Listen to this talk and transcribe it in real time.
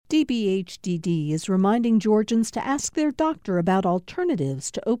DBHDD is reminding Georgians to ask their doctor about alternatives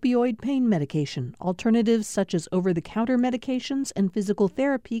to opioid pain medication. Alternatives such as over-the-counter medications and physical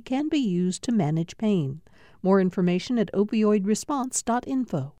therapy can be used to manage pain. More information at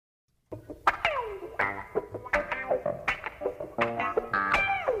opioidresponse.info.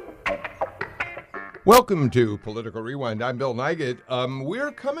 Welcome to Political Rewind. I'm Bill Nigut.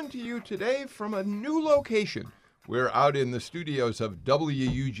 We're coming to you today from a new location. We're out in the studios of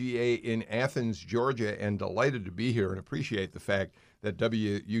WUGA in Athens, Georgia, and delighted to be here and appreciate the fact that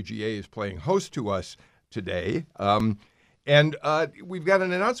WUGA is playing host to us today. And we've got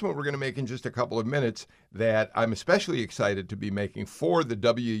an announcement we're going to make in just a couple of minutes that I'm especially excited to be making for the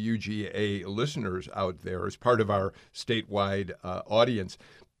WUGA listeners out there as part of our statewide audience.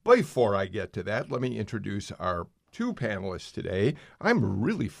 Before I get to that, let me introduce our two panelists today. I'm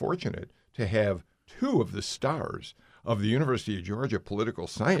really fortunate to have two of the stars of the University of Georgia Political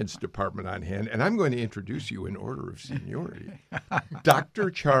Science Department on hand, and I'm going to introduce you in order of seniority. Dr.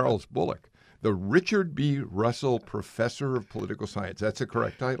 Charles Bullock, the Richard B. Russell Professor of Political Science. That's a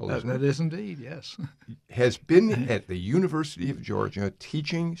correct title, isn't it? That is indeed, yes. Has been at the University of Georgia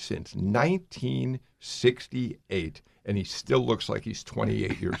teaching since 1968, and he still looks like he's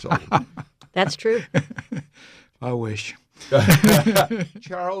 28 years old. That's true. I wish.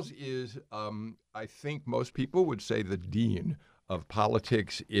 Charles is, I think most people would say, the dean of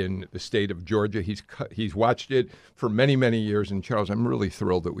politics in the state of Georgia. He's watched it for many, many years. And Charles, I'm really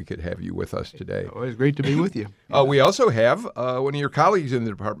thrilled that we could have you with us today. Always great to be with you. We also have one of your colleagues in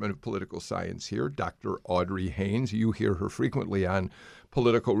the Department of Political Science here, Dr. Audrey Haynes. You hear her frequently on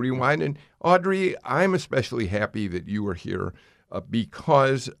Political Rewind. And Audrey, I'm especially happy that you are here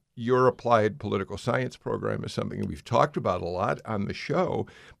because your applied political science program is something we've talked about a lot on the show.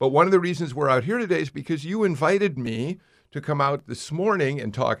 But one of the reasons we're out here today is because you invited me to come out this morning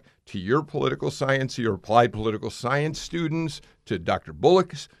and talk to your political science, your applied political science students, to Dr.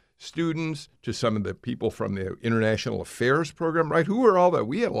 Bullock's students, to some of the people from the International Affairs program, right? Who were all that?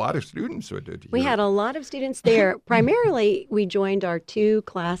 We had a lot of students. We had a lot of students there. Primarily, we joined our two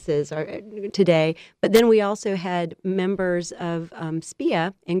classes today, but then we also had members of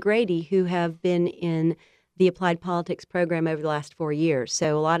SPIA and Grady who have been in the Applied Politics program over the last 4 years.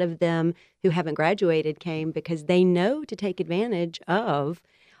 So a lot of them who haven't graduated came because they know to take advantage of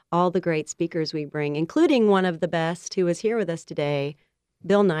all the great speakers we bring, including one of the best who is here with us today,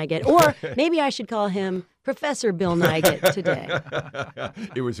 Bill Nigut, or maybe I should call him Professor Bill Nigut today.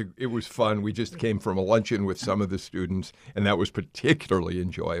 It was fun. We just came from a luncheon with some of the students, and that was particularly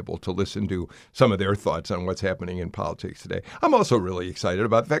enjoyable to listen to some of their thoughts on what's happening in politics today. I'm also really excited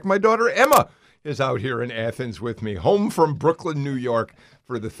about the fact my daughter Emma is out here in Athens with me, home from Brooklyn, New York,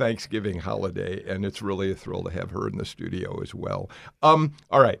 for the Thanksgiving holiday, and it's really a thrill to have her in the studio as well. All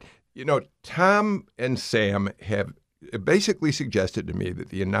right. You know, Tom and Sam have basically suggested to me that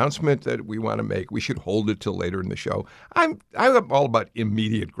the announcement that we want to make, we should hold it till later in the show. I'm all about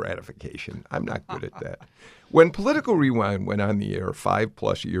immediate gratification. I'm not good at that. When Political Rewind went on the air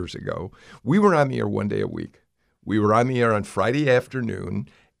 5+ years ago, we were on the air one day a week. We were on the air on Friday afternoon,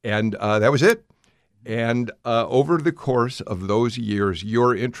 and that was it. And over the course of those years,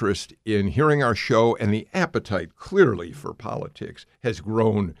 your interest in hearing our show and the appetite, clearly, for politics has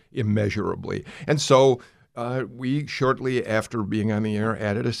grown immeasurably. And so we, shortly after being on the air,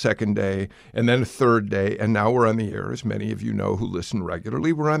 added a second day and then a third day, and now we're on the air, as many of you know who listen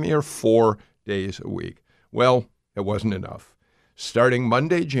regularly, we're on the air 4 days a week. Well, it wasn't enough. Starting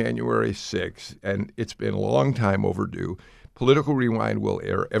Monday, January 6th, and it's been a long time overdue, Political Rewind will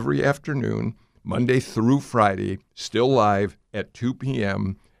air every afternoon, Monday through Friday, still live at 2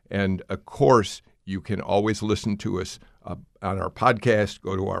 p.m., and of course, you can always listen to us on our podcast.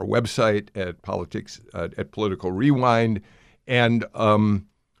 Go to our website at Political Rewind. And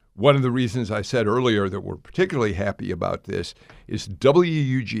one of the reasons I said earlier that we're particularly happy about this is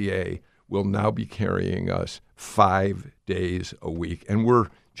WUGA will now be carrying us 5 days a week. And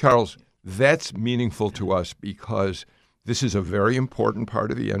Charles, that's meaningful to us because this is a very important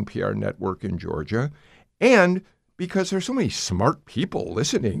part of the NPR network in Georgia. And because there's so many smart people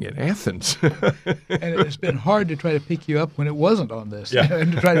listening in Athens. And it's been hard to try to pick you up when it wasn't on this. Yeah.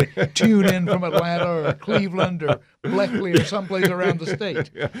 And to try to tune in from Atlanta or Cleveland or Bleckley or someplace around the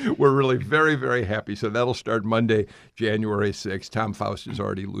state. Yeah. We're really very, very happy. So that'll start Monday, January 6th. Tom Faust is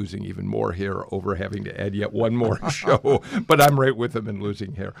already losing even more hair over having to add yet one more show. But I'm right with him in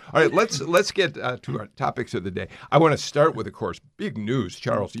losing hair. All right, let's get to our topics of the day. I want to start with, of course, big news.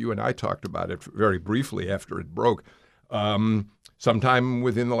 Charles, you and I talked about it very briefly after it broke. Sometime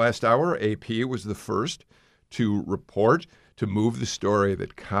within the last hour, AP was the first to report to move the story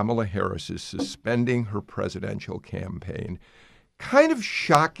that Kamala Harris is suspending her presidential campaign. Kind of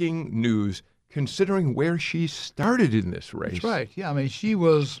shocking news considering where she started in this race. That's right. Yeah, I mean, she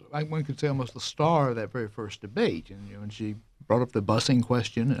was, one could say, almost the star of that very first debate. And when she brought up the busing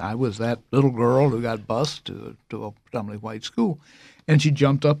question, and I was that little girl who got bused to a predominantly white school, and she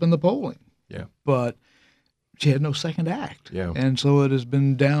jumped up in the polling. Yeah. But she had no second act. Yeah. And so it has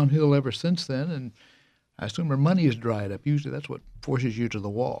been downhill ever since then, and I assume her money is dried up. Usually that's what forces you to the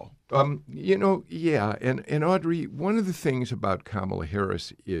wall. Yeah. And Audrey, one of the things about Kamala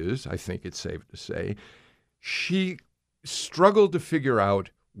Harris is, I think it's safe to say, she struggled to figure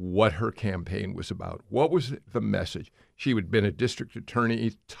out what her campaign was about. What was the message? She had been a district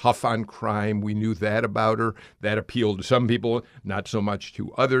attorney, tough on crime. We knew that about her. That appealed to some people, not so much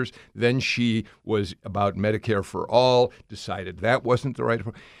to others. Then she was about Medicare for all, decided that wasn't the right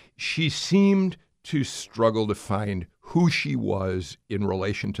approach. She seemed to struggle to find who she was in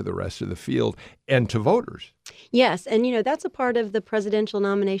relation to the rest of the field and to voters. Yes, and that's a part of the presidential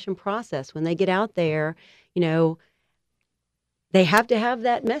nomination process. When they get out there, they have to have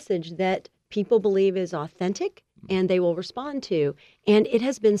that message that people believe is authentic and they will respond to. And it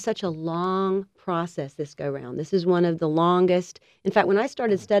has been such a long process this go round. This is one of the longest. In fact, when I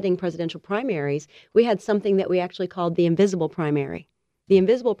started studying presidential primaries, we had something that we actually called the invisible primary. The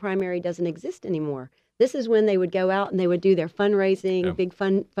invisible primary doesn't exist anymore. This is when they would go out and they would do their fundraising, big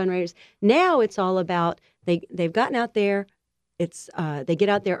fundraisers. Now it's all about they've gotten out there. They get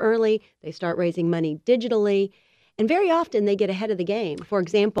out there early. They start raising money digitally. And very often they get ahead of the game. For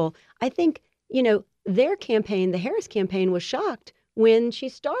example, I think, their campaign, the Harris campaign, was shocked when she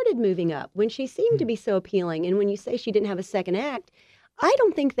started moving up, when she seemed to be so appealing. And when you say she didn't have a second act, I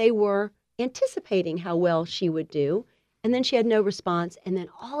don't think they were anticipating how well she would do. And then she had no response. And then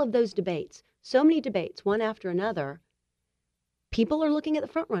all of those debates, so many debates, one after another, people are looking at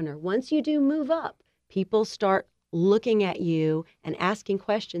the front runner. Once you do move up, people start looking at you and asking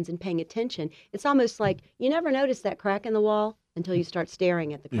questions and paying attention. It's almost like you never notice that crack in the wall until you start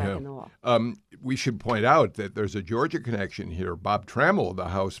staring at the crack in the wall. We should point out that there's a Georgia connection here. Bob Trammell, the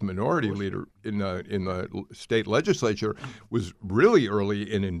House Minority Leader in the state legislature, was really early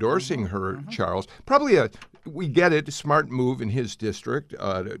in endorsing her, Charles. Probably we get it, a smart move in his district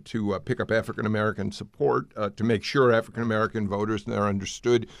to pick up African-American support, to make sure African-American voters there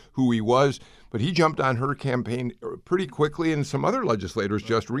understood who he was. But he jumped on her campaign pretty quickly, and some other legislators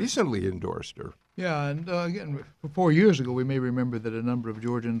just recently endorsed her. Yeah, and again, 4 years ago, we may remember that a number of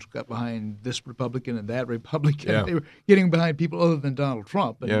Georgians got behind this Republican and that Republican. Yeah. They were getting behind people other than Donald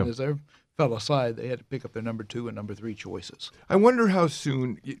Trump. And as they fell aside, they had to pick up their number 2 and number 3 choices. I wonder how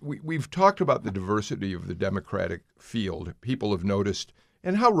soon we've talked about the diversity of the Democratic field. People have noticed,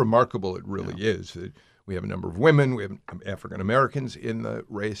 and how remarkable it really is that we have a number of women, we have African Americans in the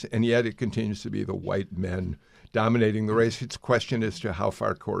race, and yet it continues to be the white men dominating the race. It's a question as to how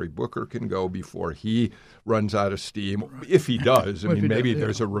far Cory Booker can go before he runs out of steam, if he does. I mean, maybe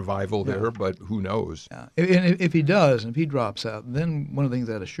there's a revival there, but who knows? Yeah. And if he does, and if he drops out, then one of the things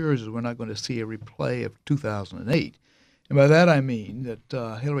that assures is we're not going to see a replay of 2008. And by that I mean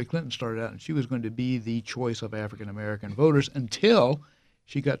that Hillary Clinton started out and she was going to be the choice of African-American voters until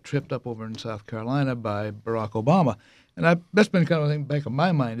she got tripped up over in South Carolina by Barack Obama. And that's been kind of a thing back of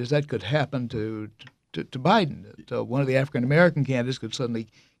my mind, is that could happen to Biden. That one of the African-American candidates could suddenly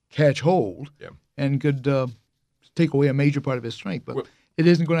catch hold and could take away a major part of his strength. But it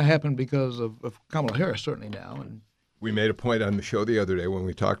isn't going to happen because of Kamala Harris, certainly now. And we made a point on the show the other day when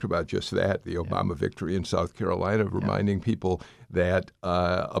we talked about just that, the Obama victory in South Carolina, reminding people that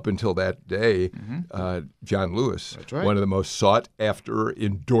up until that day, John Lewis, one of the most sought-after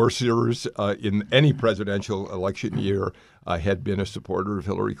endorsers in any presidential election year, had been a supporter of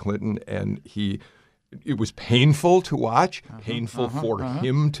Hillary Clinton, and it was painful to watch, painful for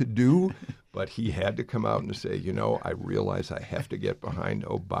him to do, but he had to come out and say, I realize I have to get behind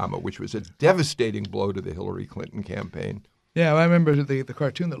Obama, which was a devastating blow to the Hillary Clinton campaign. Yeah, I remember the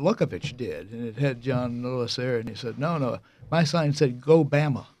cartoon that Lukovich did, and it had John Lewis there, and he said, no, my sign said, "Go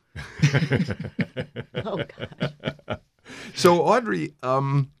Bama." Oh, gosh. So, Audrey,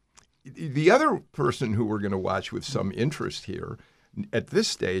 the other person who we're going to watch with some interest here at this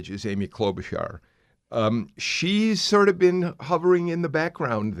stage is Amy Klobuchar. She's sort of been hovering in the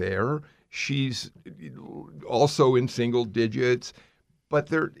background there. She's also in single digits. But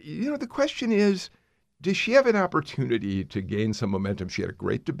the question is, does she have an opportunity to gain some momentum? She had a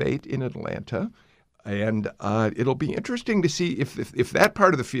great debate in Atlanta. And it'll be interesting to see if that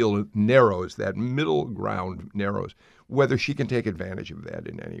part of the field narrows, that middle ground narrows, whether she can take advantage of that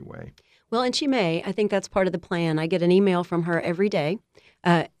in any way. Well, and she may. I think that's part of the plan. I get an email from her every day,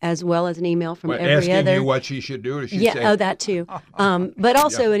 as well as an email from every asking other. you what she should do? Does she Yeah, say? oh, that too. But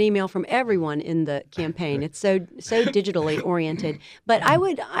also an email from everyone in the campaign. It's so digitally oriented. But I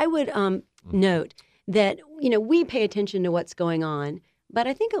would note that we pay attention to what's going on. But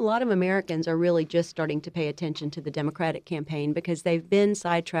I think a lot of Americans are really just starting to pay attention to the Democratic campaign because they've been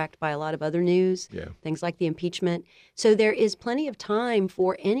sidetracked by a lot of other news, things like the impeachment. So there is plenty of time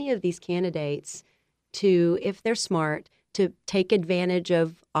for any of these candidates to, if they're smart, to take advantage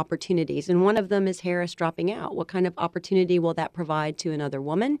of opportunities. And one of them is Harris dropping out. What kind of opportunity will that provide to another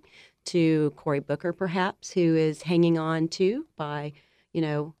woman, to Cory Booker perhaps, who is hanging on to by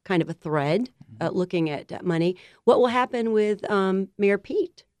kind of a thread, looking at money? What will happen with Mayor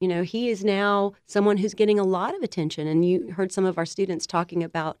Pete? He is now someone who's getting a lot of attention. And you heard some of our students talking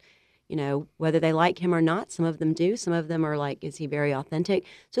about, whether they like him or not. Some of them do. Some of them are like, is he very authentic?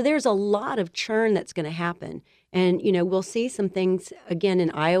 So there's a lot of churn that's going to happen. And, we'll see some things again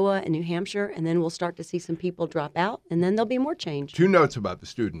in Iowa and New Hampshire, and then we'll start to see some people drop out, and then there'll be more change. 2 notes about the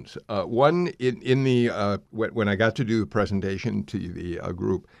students. One, in the when I got to do the presentation to the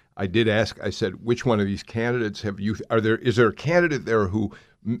group, I did ask, I said, which one of these candidates is there a candidate there who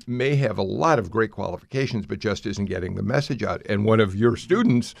may have a lot of great qualifications but just isn't getting the message out? And one of your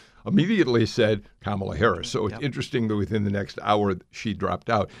students immediately said Kamala Harris. So it's interesting that within the next hour she dropped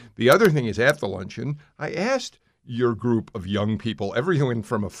out. The other thing is, at the luncheon, I asked your group of young people, everyone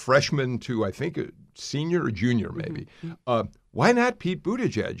from a freshman to, I think, a senior or junior maybe, why not Pete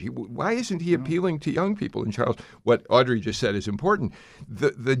Buttigieg? Why isn't he appealing to young people? And Charles, what Audrey just said is important.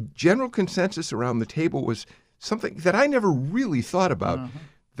 The general consensus around the table was something that I never really thought about,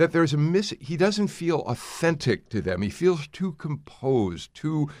 that there's he doesn't feel authentic to them. He feels too composed,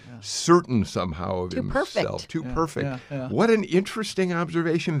 too certain somehow of himself. Perfect. Too perfect. What an interesting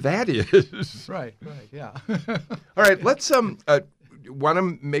observation that is. Right, yeah. All right, let's want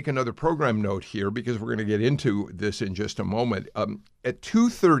to make another program note here because we're going to get into this in just a moment. At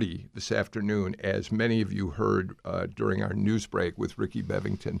 2:30 this afternoon, as many of you heard during our news break with Ricky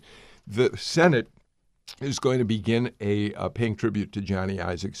Bevington, the Senate is going to begin paying tribute to Johnny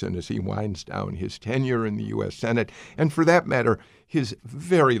Isakson as he winds down his tenure in the U.S. Senate, and for that matter, his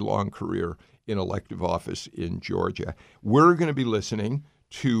very long career in elective office in Georgia. We're going to be listening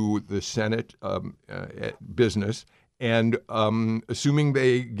to the Senate business, and assuming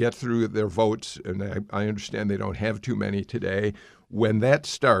they get through their votes, and I understand they don't have too many today, when that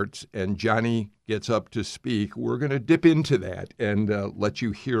starts and Johnny gets up to speak, we're going to dip into that and let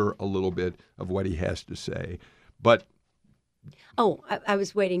you hear a little bit of what he has to say. But I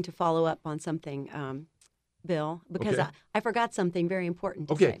was waiting to follow up on something, Bill, because I forgot something very important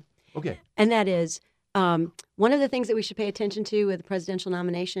to say. Okay. And that is one of the things that we should pay attention to with the presidential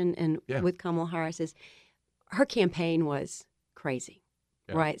nomination and with Kamala Harris is her campaign was crazy,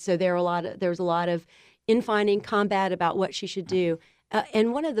 right? So there was a lot of infighting, combat about what she should do.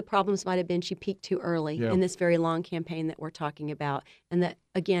 And one of the problems might have been she peaked too early in this very long campaign that we're talking about, and that,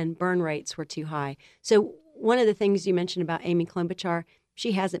 again, burn rates were too high. So one of the things you mentioned about Amy Klobuchar,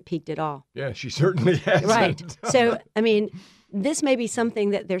 she hasn't peaked at all. Yeah, she certainly hasn't. Right. So, I mean, this may be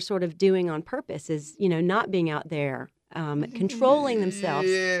something that they're sort of doing on purpose, is, not being out there controlling themselves.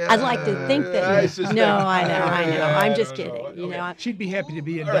 Yeah, I'd like to think that. I know. I'm just kidding. She'd be happy to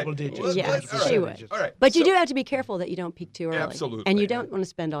be in double digits. Yes, she would. All right. But you do have to be careful that you don't peak too early. Absolutely. And you don't want to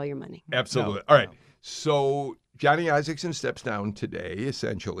spend all your money. Absolutely. No, all right. So Johnny Isakson steps down today,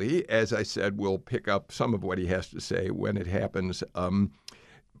 essentially. As I said, we'll pick up some of what he has to say when it happens.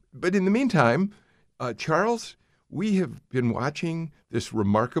 But in the meantime, Charles, we have been watching this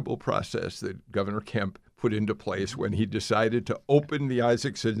remarkable process that Governor Kemp put into place when he decided to open the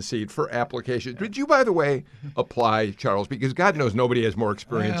Isakson seat for applications. Did you, by the way, apply, Charles? Because God knows nobody has more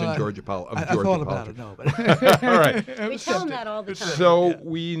experience in Georgia politics. I thought about it, no. But all right. We tell them that all the time. So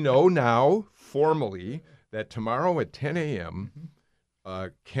we know now formally that tomorrow at 10 a.m.,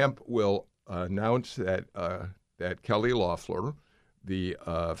 Kemp will announce that Kelly Loeffler, the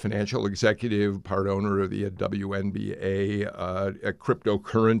financial executive, part owner of the WNBA, a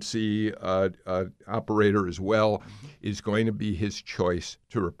cryptocurrency operator as well, is going to be his choice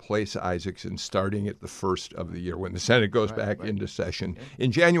to replace Isakson starting at the first of the year when the Senate goes back into session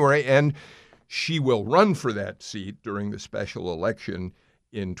in January. And she will run for that seat during the special election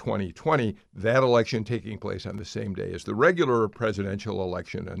in 2020, that election taking place on the same day as the regular presidential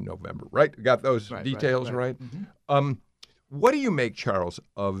election in November. Right? Got those details right? Mm-hmm. What do you make, Charles,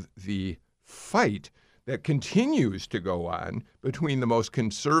 of the fight that continues to go on between the most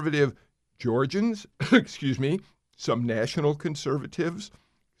conservative Georgians, some national conservatives,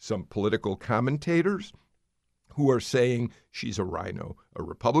 some political commentators who are saying she's a rhino, a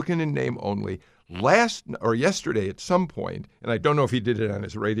Republican in name only. Yesterday at some point, and I don't know if he did it on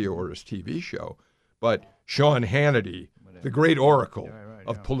his radio or his TV show, but Sean Hannity, the great oracle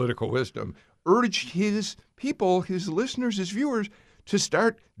of political wisdom, urged his people, his listeners, his viewers, to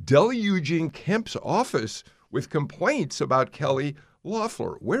start deluging Kemp's office with complaints about Kelly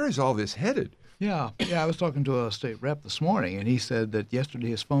Loeffler. Where is all this headed? Yeah, I was talking to a state rep this morning, and he said that yesterday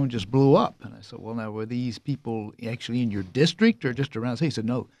his phone just blew up. And I said, well, now, were these people actually in your district or just around? He said,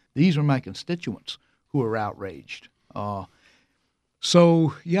 no, these are my constituents who are outraged.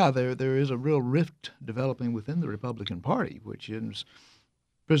 So, there is a real rift developing within the Republican Party, which has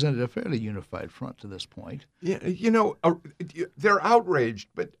presented a fairly unified front to this point. Yeah, they're outraged,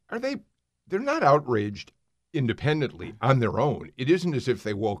 but they're not outraged independently on their own. It isn't as if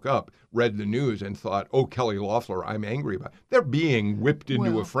they woke up, read the news, and thought, oh, Kelly Loeffler, I'm angry about it. They're being whipped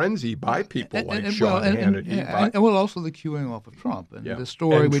into a frenzy by people like Sean Hannity. And also the queuing off of Trump. And the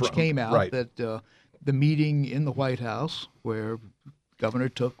story which came out that the meeting in the White House where the governor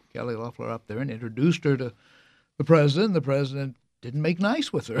took Kelly Loeffler up there and introduced her to the president didn't make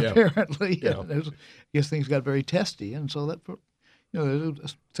nice with her, apparently. Yeah. I guess things got very testy. And so that there's a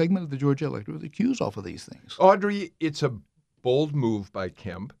segment of the Georgia electorate that cues off of these things. Audrey, it's a bold move by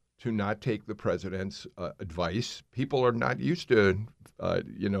Kemp to not take the president's advice. People are not used to,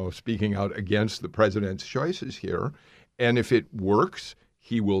 speaking out against the president's choices here. And if it works,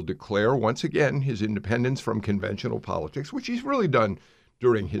 he will declare once again his independence from conventional politics, which he's really done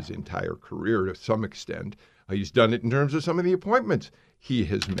during his entire career to some extent. He's done it in terms of some of the appointments he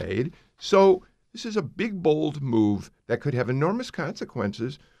has made. So this is a big, bold move that could have enormous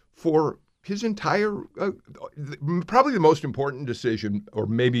consequences for his entire, probably the most important decision, or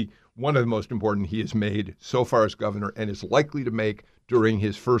maybe one of the most important he has made so far as governor and is likely to make during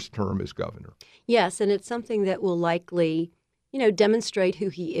his first term as governor. Yes, and it's something that will likely, demonstrate who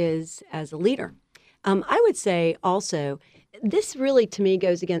he is as a leader. I would say also, this really, to me,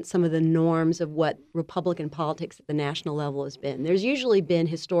 goes against some of the norms of what Republican politics at the national level has been. There's usually been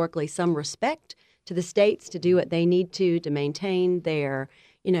historically some respect to the states to do what they need to maintain their,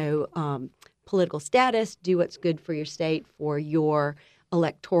 political status, do what's good for your state, for your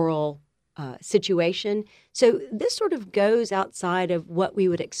electoral situation. So this sort of goes outside of what we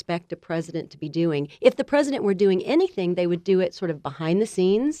would expect a president to be doing. If the president were doing anything, they would do it sort of behind the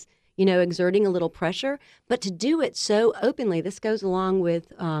scenes, exerting a little pressure. But to do it so openly, this goes along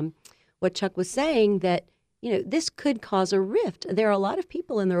with what Chuck was saying, that, this could cause a rift. There are a lot of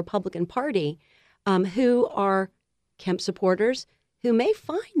people in the Republican Party who are Kemp supporters who may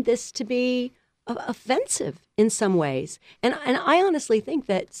find this to be offensive in some ways. And I honestly think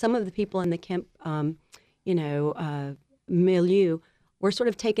that some of the people in the Kemp, milieu were sort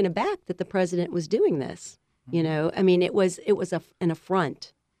of taken aback that the president was doing this. It was an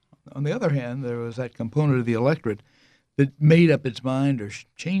affront. On the other hand, there was that component of the electorate that made up its mind or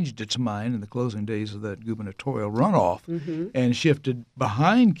changed its mind in the closing days of that gubernatorial runoff and shifted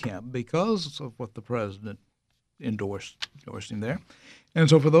behind Kemp because of what the president endorsed him there. And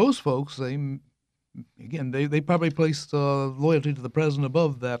so for those folks, they probably placed loyalty to the president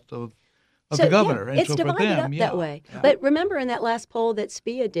above that of the governor. Yeah, it's divided up that way. Yeah. But remember in that last poll that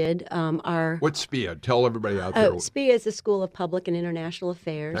SPIA did, What's SPIA? Tell everybody out there. SPIA is the School of Public and International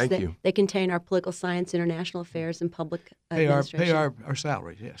Affairs. Thank you. They contain our political science, international affairs, and public administration. Pay our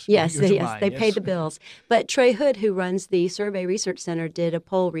salaries, yes. Yes, they pay the bills. But Trey Hood, who runs the Survey Research Center, did a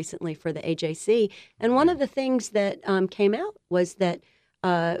poll recently for the AJC. And one of the things that came out was that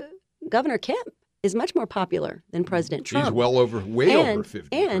Governor Kemp is much more popular than President Trump. He's way over 50%.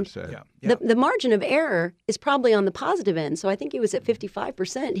 And the margin of error is probably on the positive end. So I think he was at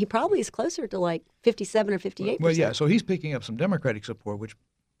 55%. He probably is closer to like 57 or 58%. Well, yeah, so he's picking up some Democratic support, which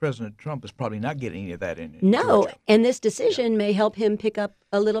President Trump is probably not getting any of that in No, Georgia. And this decision may help him pick up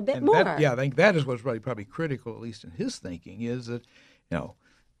a little bit more. I think that is what's probably critical, at least in his thinking, is that,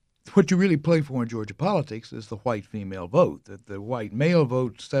 what you really play for in Georgia politics is the white female vote. That the white male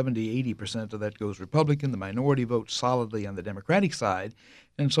vote, 70-80% of that goes Republican. The minority vote solidly on the Democratic side.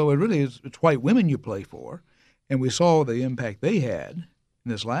 And so it's white women you play for. And we saw the impact they had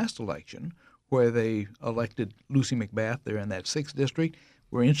in this last election where they elected Lucy McBath there in that 6th district,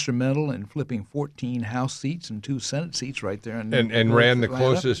 were instrumental in flipping 14 House seats and 2 Senate seats right there. And ran the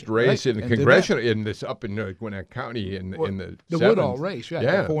closest race in the congressional, in this up in Gwinnett County in the Woodall race,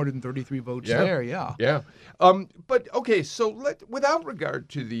 433 votes there, Yeah. But, okay, so without regard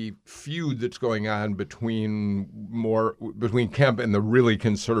to the feud that's going on between Kemp and the really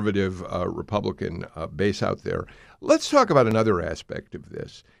conservative Republican base out there, let's talk about another aspect of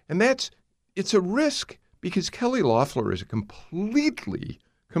this, and it's a risk because Kelly Loeffler is a completely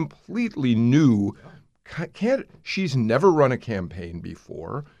new candidate. She's never run a campaign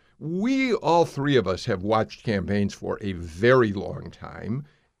before. We, all three of us, have watched campaigns for a very long time,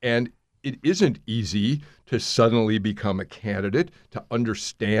 and it isn't easy to suddenly become a candidate, to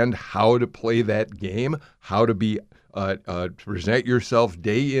understand how to play that game, how to be to present yourself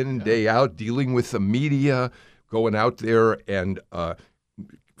day in, day out, dealing with the media, going out there and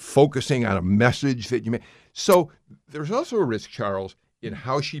focusing on a message that you make. So there's also a risk, Charles, in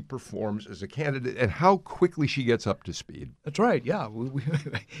how she performs as a candidate and how quickly she gets up to speed. That's right, yeah.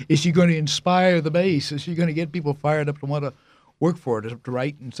 Is she going to inspire the base? Is she going to get people fired up to want to work for her, to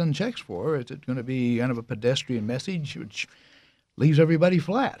write and send checks for her? Is it going to be kind of a pedestrian message which leaves everybody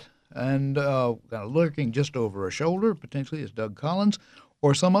flat? And kind of lurking just over her shoulder, potentially, is Doug Collins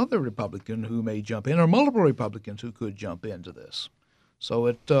or some other Republican who may jump in, or multiple Republicans who could jump into this.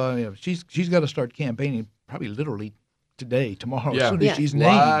 So she's got to start campaigning probably literally today, tomorrow, as soon as she's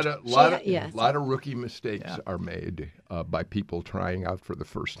named. A lot of rookie mistakes are made by people trying out for the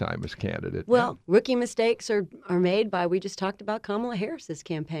first time as candidate. Well, rookie mistakes are made by, we just talked about Kamala Harris's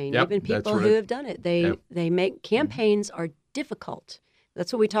campaign. Yep, even people who have done it. They make campaigns are difficult.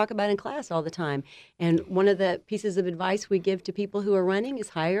 That's what we talk about in class all the time. And one of the pieces of advice we give to people who are running is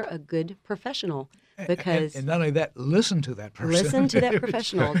hire a good professional. Because and not only that, listen to that person. Listen to that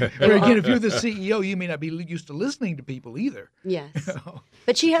professional. Again, if you're the CEO, you may not be used to listening to people either. Yes,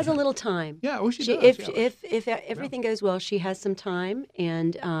 but she has a little time. Yeah, well, she does. If everything goes well, she has some time,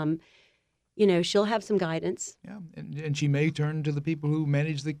 and she'll have some guidance. Yeah, and she may turn to the people who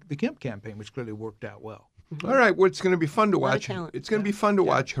managed the Kemp campaign, which clearly worked out well. Mm-hmm. All right, well, it's going to be fun to watch. It's going to be fun to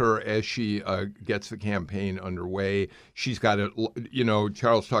watch her as she gets the campaign underway. She's got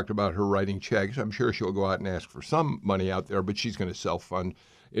Charles talked about her writing checks. I'm sure she'll go out and ask for some money out there, but she's going to self-fund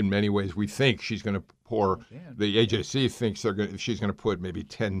in many ways. We think she's going to pour. The AJC thinks she's going to put maybe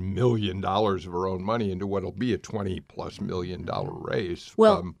 $10 million of her own money into what'll be a $20+ million race.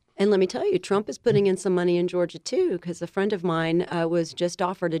 Well. And let me tell you, Trump is putting in some money in Georgia, too, because a friend of mine was just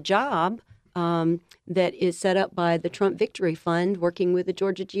offered a job that is set up by the Trump Victory Fund working with the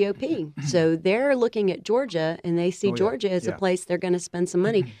Georgia GOP. So they're looking at Georgia, and they see Georgia as a place they're going to spend some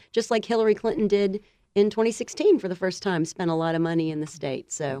money, just like Hillary Clinton did in 2016 for the first time, spent a lot of money in the state.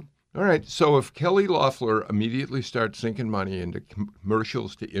 So. All right. So if Kelly Loeffler immediately starts sinking money into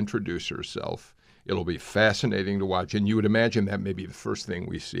commercials to introduce herself, it'll be fascinating to watch. And you would imagine that may be the first thing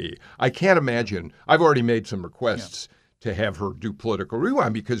we see. I can't imagine. I've already made some requests to have her do Political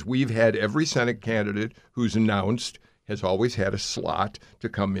Rewind because we've had every Senate candidate who's announced has always had a slot to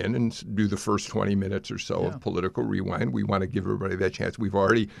come in and do the first 20 minutes or so of Political Rewind. We want to give everybody that chance. I've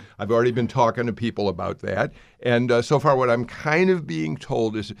already been talking to people about that. And so far what I'm kind of being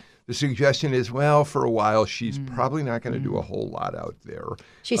told is the suggestion is, well, for a while, she's probably not going to do a whole lot out there.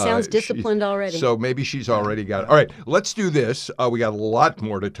 She sounds disciplined already. So maybe she's already got it. All right, let's do this. We got a lot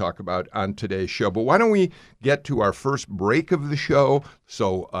more to talk about on today's show, but why don't we get to our first break of the show?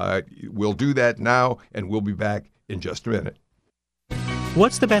 So we'll do that now, and we'll be back in just a minute.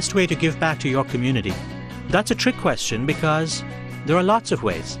 What's the best way to give back to your community? That's a trick question because there are lots of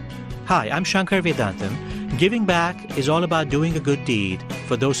ways. Hi, I'm Shankar Vedantam. Giving back is all about doing a good deed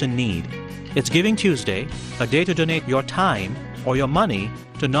for those in need. It's Giving Tuesday, a day to donate your time or your money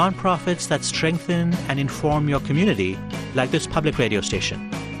to nonprofits that strengthen and inform your community, like this public radio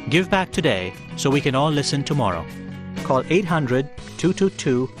station. Give back today so we can all listen tomorrow. Call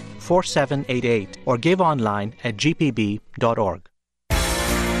 800-222-4788 or give online at gpb.org.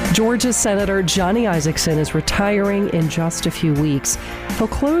 Georgia Senator Johnny Isakson is retiring in just a few weeks. He'll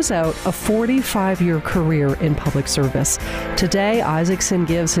close out a 45-year career in public service. Today, Isakson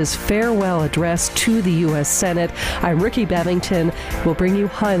gives his farewell address to the U.S. Senate. I'm Ricky Bevington. We'll bring you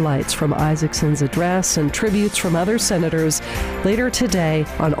highlights from Isakson's address and tributes from other senators later today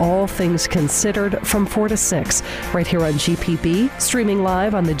on All Things Considered from 4 to 6, right here on GPB, streaming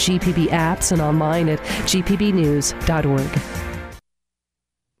live on the GPB apps and online at gpbnews.org.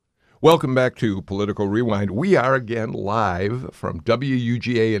 Welcome back to Political Rewind. We are again live from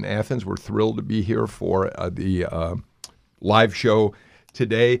WUGA in Athens. We're thrilled to be here for the live show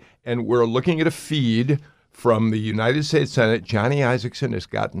today. And we're looking at a feed from the United States Senate. Johnny Isakson has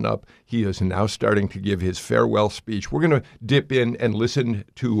gotten up. He is now starting to give his farewell speech. We're going to dip in and listen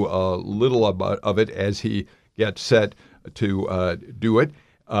to a little of it as he gets set to do it.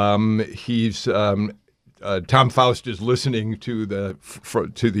 He's Tom Faust is listening to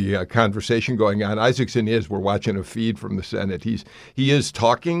the conversation going on. Isakson is. We're watching a feed from the Senate. He is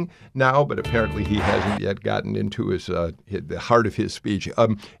talking now, but apparently he hasn't yet gotten into the heart of his speech.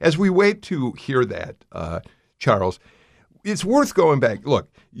 As we wait to hear that, Charles, it's worth going back.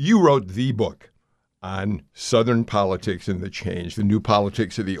 Look, you wrote the book on Southern politics and the change, the new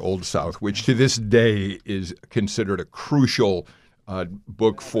politics of the Old South, which to this day is considered a crucial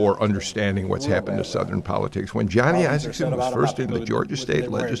book for understanding what's happened to Southern politics. When Johnny Isakson was first in the Georgia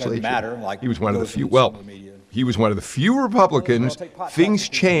state legislature, he was one of the few, he was one of the few Republicans. Things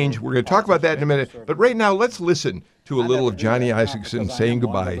changed. We're going to talk about that in a minute. But right now, let's listen to a little of Johnny Isakson saying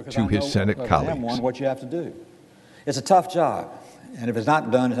goodbye to his Senate colleagues. What you have to do. It's a tough job. And if it's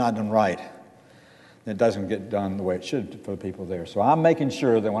not done, it's not done right. It doesn't get done the way it should for the people there. So I'm making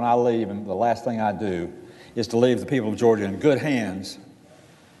sure that when I leave, and the last thing I do is to leave the people of Georgia in good hands,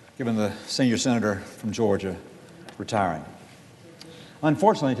 given the senior senator from Georgia retiring.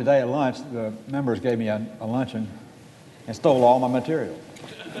 Unfortunately, today at lunch, the members gave me a luncheon and stole all my material.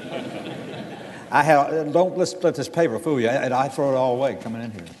 Let's let this paper fool you. I throw it all away coming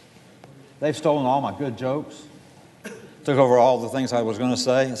in here. They've stolen all my good jokes. Took over all the things I was going to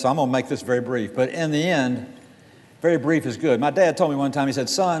say, so I'm going to make this very brief. But in the end, very brief is good. My dad told me one time, he said,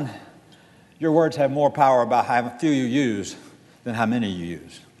 son, your words have more power about how few you use than how many you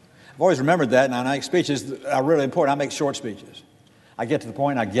use. I've always remembered that, and I make speeches that are really important. I make short speeches. I get to the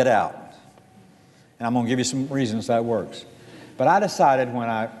point, I get out. And I'm going to give you some reasons that works. But I decided when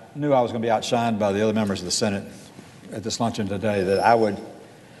I knew I was going to be outshined by the other members of the Senate at this luncheon today that I would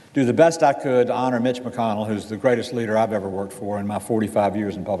do the best I could to honor Mitch McConnell, who's the greatest leader I've ever worked for in my 45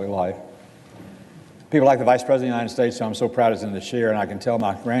 years in public life. People like the Vice President of the United States, who I'm so proud is in the chair, and I can tell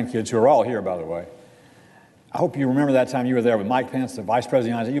my grandkids, who are all here, by the way, I hope you remember that time you were there with Mike Pence, the Vice President of the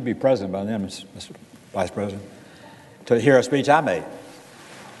United States. You'd be president by then, Mr. Vice President, to hear a speech I made.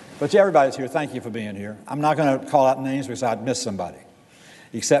 But to everybody that's here, thank you for being here. I'm not going to call out names because I'd miss somebody.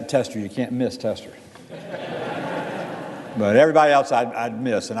 Except Tester. You can't miss Tester. But everybody else I'd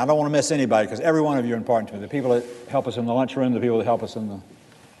miss, and I don't want to miss anybody because every one of you are important to me. The people that help us in the lunchroom, the people that help us in the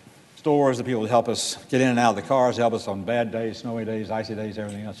stores, the people that help us get in and out of the cars, help us on bad days, snowy days, icy days,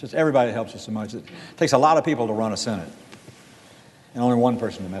 everything else. Just everybody that helps us so much. It takes a lot of people to run a Senate, and only one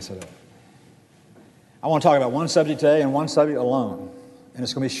person to mess it up. I want to talk about one subject today and one subject alone, and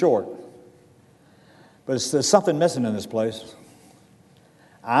it's going to be short. But there's something missing in this place.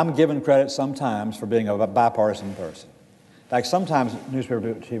 I'm given credit sometimes for being a bipartisan person. In fact, sometimes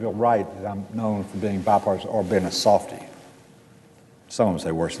newspaper people write that I'm known for being bipartisan or being a softie. Some of them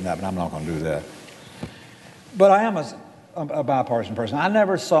say worse than that, but I'm not going to do that. But I am a bipartisan person. I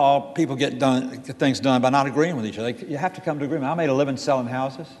never saw people get things done by not agreeing with each other. You have to come to agreement. I made a living selling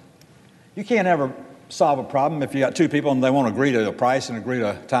houses. You can't ever solve a problem if you got two people and they won't agree to a price and agree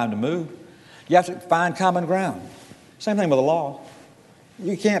to a time to move. You have to find common ground. Same thing with the law.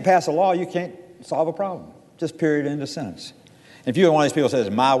 You can't pass a law, you can't solve a problem. Just period, end of sentence. If you're one of these people that says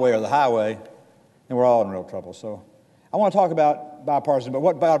my way or the highway, then we're all in real trouble. So I want to talk about bipartisan, but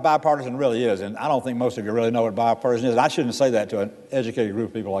what bipartisan really is, and I don't think most of you really know what bipartisan is. I shouldn't say that to an educated group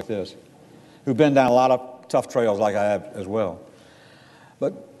of people like this, who've been down a lot of tough trails like I have as well.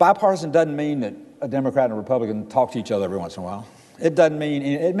 But bipartisan doesn't mean that a Democrat and a Republican talk to each other every once in a while.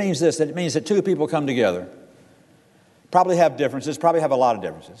 It means this, that it means that two people come together, probably have differences, probably have a lot of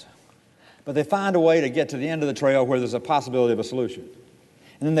differences, but they find a way to get to the end of the trail where there's a possibility of a solution.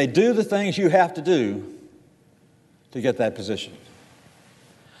 And then they do the things you have to do to get that position.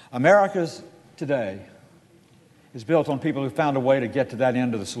 America's today is built on people who found a way to get to that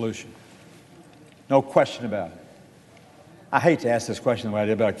end of the solution. No question about it. I hate to ask this question the way I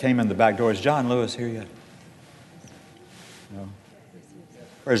did, but I came in the back door. Is John Lewis here yet? No.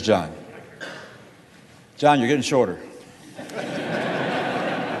 Where's John? John, you're getting shorter.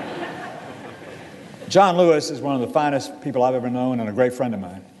 John Lewis is one of the finest people I've ever known and a great friend of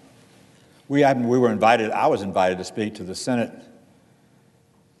mine. I was invited to speak to the Senate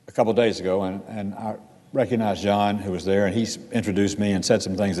a couple of days ago, and I recognized John, who was there, and he introduced me and said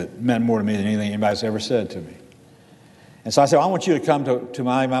some things that meant more to me than anything anybody's ever said to me. And so I said, I want you to come to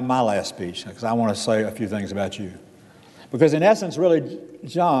my last speech, because I want to say a few things about you. Because in essence, really,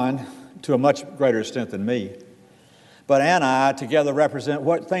 John, to a much greater extent than me, but and I together represent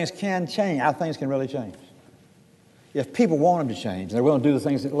what things can change, how things can really change. If people want them to change, they're willing to do the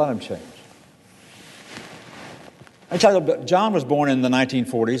things that let them change. I tell you, John was born in the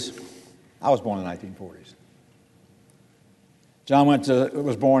 1940s. I was born in the 1940s. John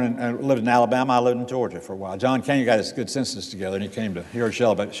was born and lived in Alabama. I lived in Georgia for a while. John came, got his good senses together, and he came to, he heard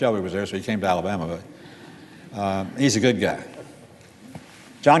Shelby was there, so he came to Alabama. But He's a good guy.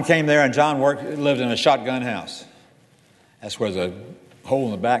 John came there, and John lived in a shotgun house. That's where there's a hole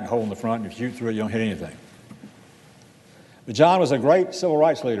in the back and a hole in the front, and if you shoot through it, you don't hit anything. But John was a great civil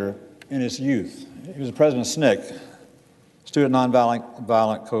rights leader in his youth. He was the president of SNCC, Student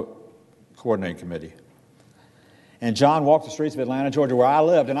Nonviolent Coordinating Committee. And John walked the streets of Atlanta, Georgia, where I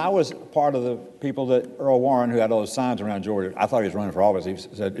lived, and I was part of the people that Earl Warren, who had all those signs around Georgia, I thought he was running for office. He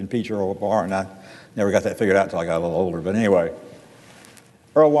said, impeach Earl Warren. I never got that figured out until I got a little older. But anyway,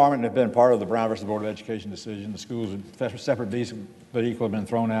 Earl Warren had been part of the Brown versus Board of Education decision. The schools, separate but equal, had been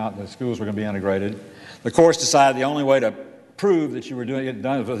thrown out. The schools were going to be integrated. The courts decided the only way to prove that you were doing it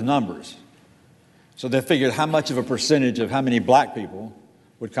done was with numbers. So they figured how much of a percentage of how many black people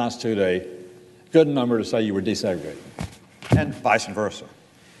would constitute a good number to say you were desegregated, and vice versa.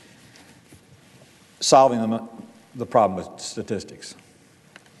 Solving the problem with statistics.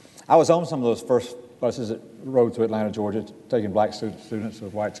 I was on some of those first buses that rode to Atlanta, Georgia, taking black students to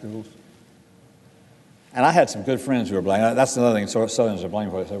white schools. And I had some good friends who were black. That's another thing Southerners are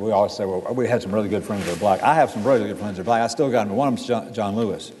blamed for. We always say, well, we had some really good friends who were black. I have some really good friends who are black. I still got them. One of them's John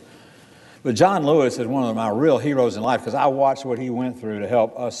Lewis. But John Lewis is one of my real heroes in life because I watched what he went through to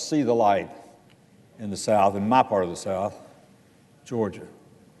help us see the light in the South, in my part of the South, Georgia.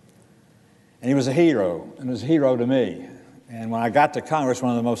 And he was a hero, and he was a hero to me. And when I got to Congress,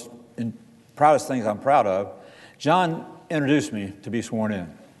 one of the most proudest things I'm proud of, John introduced me to be sworn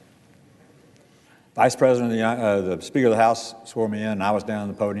in. Vice President, the Speaker of the House swore me in, and I was down on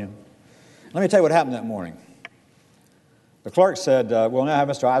the podium. Let me tell you what happened that morning. The clerk said, we'll now have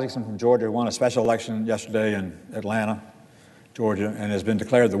Mr. Isakson from Georgia, who won a special election yesterday in Atlanta, Georgia, and has been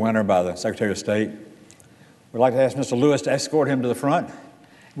declared the winner by the Secretary of State. We'd like to ask Mr. Lewis to escort him to the front.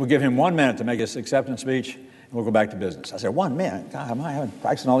 We'll give him 1 minute to make his acceptance speech, and we'll go back to business. I said, 1 minute? God, I haven't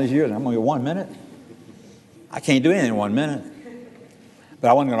practicing all these years, and I'm going to get 1 minute? I can't do anything in 1 minute. But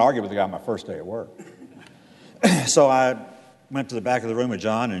I wasn't going to argue with the guy my first day at work. So I went to the back of the room with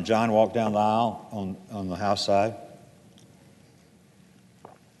John, and John walked down the aisle on the House side.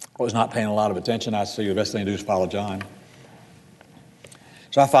 I was not paying a lot of attention. I see the best thing to do is follow John.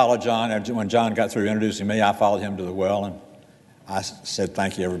 So I followed John. And when John got through introducing me, I followed him to the well, and I said,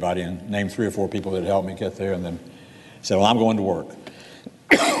 thank you, everybody, and named 3 or 4 people that helped me get there, and then said, well, I'm going to work,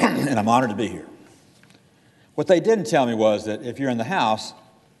 and I'm honored to be here. What they didn't tell me was that if you're in the House,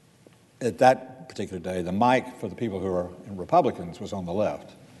 at that particular day, the mic for the people who are Republicans was on the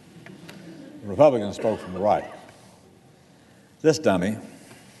left. The Republicans spoke from the right. This dummy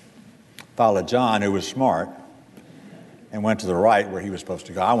followed John, who was smart, and went to the right where he was supposed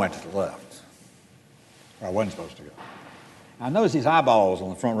to go. I went to the left, where I wasn't supposed to go. I noticed these eyeballs on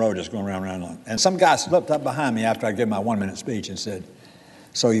the front row just going round. And some guy slipped up behind me after I gave my 1 minute speech and said,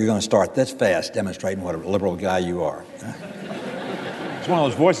 so you're going to start this fast demonstrating what a liberal guy you are. It's one of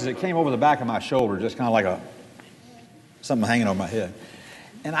those voices that came over the back of my shoulder, just kind of like something hanging over my head.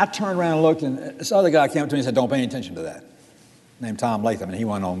 And I turned around and looked, and this other guy came up to me and said, don't pay any attention to that, named Tom Latham, and he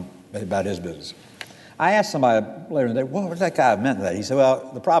went on about his business. I asked somebody later in the day, what was that guy meant to that? He said, well,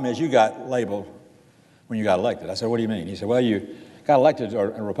 the problem is you got labeled when you got elected. I said, what do you mean? He said, well, you got elected in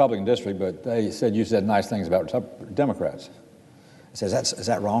a Republican district, but they said you said nice things about Democrats. I said, is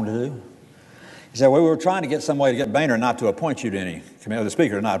that wrong to do? He said, well, we were trying to get some way to get Boehner not to appoint you to any committee, or the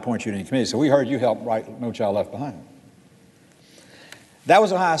Speaker to not appoint you to any committee, so we heard you helped write No Child Left Behind. That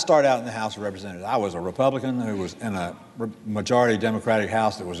was how I started out in the House of Representatives. I was a Republican who was in a majority Democratic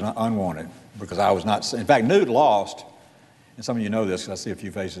House that was unwanted because I was not. In fact, Newt lost, and some of you know this because I see a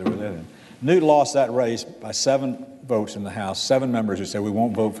few faces over there. Newt lost that race by 7 votes in the House, 7 members who said we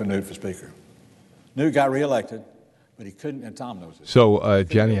won't vote for Newt for Speaker. Newt got reelected, but he couldn't, and Tom knows this. So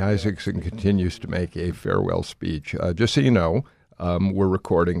Johnny Isakson continues to make a farewell speech. Just so you know, we're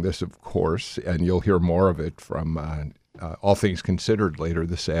recording this, of course, and you'll hear more of it from All Things Considered later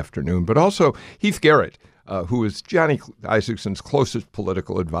this afternoon. But also Heath Garrett, who is Johnny Isakson's closest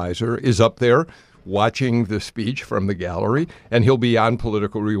political advisor, is up there watching the speech from the gallery, and he'll be on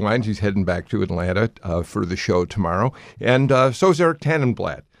Political Rewind. He's heading back to Atlanta for the show tomorrow. And so is Eric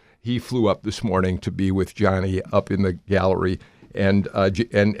Tannenblatt. He flew up this morning to be with Johnny up in the gallery, and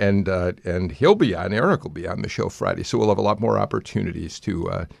he'll be on. Eric will be on the show Friday, so we'll have a lot more opportunities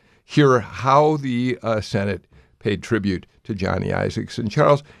to hear how the Senate paid tribute to Johnny Isakson.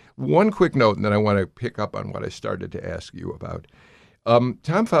 Charles, one quick note, and then I want to pick up on what I started to ask you about.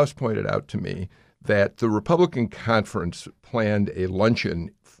 Tom Faust pointed out to me that the Republican conference planned a luncheon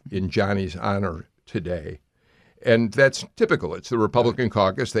in Johnny's honor today. And that's typical. It's the Republican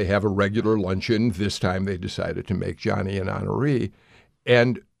caucus. They have a regular luncheon. This time they decided to make Johnny an honoree.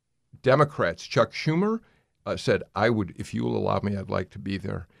 And Democrats, Chuck Schumer said, "I would, if you will allow me, I'd like to be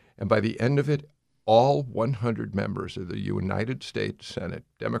there." And by the end of it, all 100 members of the United States Senate,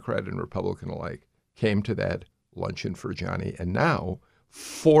 Democrat and Republican alike, came to that luncheon for Johnny. And now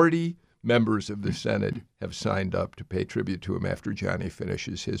 40 members of the Senate have signed up to pay tribute to him after Johnny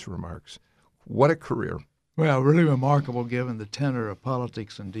finishes his remarks. What a career. Well, really remarkable given the tenor of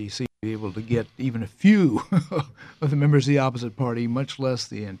politics in D.C. to be able to get even a few of the members of the opposite party, much less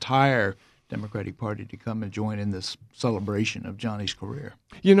the entire Democratic Party, to come and join in this celebration of Johnny's career.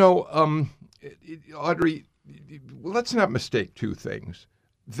 You know, Audrey, let's not mistake two things.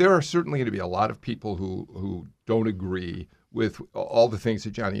 There are certainly going to be a lot of people who don't agree with all the things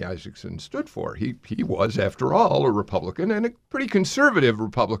that Johnny Isakson stood for. He was, after all, a Republican, and a pretty conservative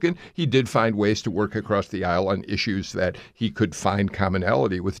Republican. He did find ways to work across the aisle on issues that he could find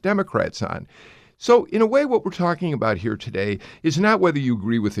commonality with Democrats on. So, in a way, what we're talking about here today is not whether you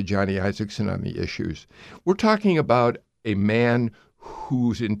agree with the Johnny Isakson on the issues. We're talking about a man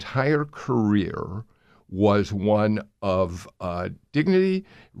whose entire career was one of dignity,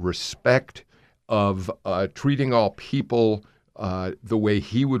 respect, of treating all people the way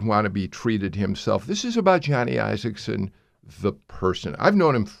he would want to be treated himself. This is about Johnny Isakson, the person. I've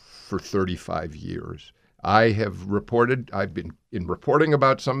known him for 35 years. I've been in reporting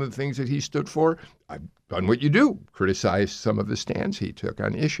about some of the things that he stood for. I've done what you do, criticized some of the stands he took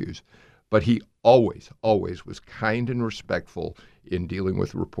on issues. But he always was kind and respectful in dealing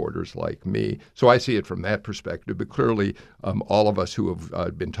with reporters like me. So I see it from that perspective. But clearly, all of us who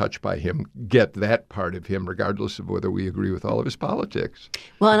have been touched by him get that part of him, regardless of whether we agree with all of his politics.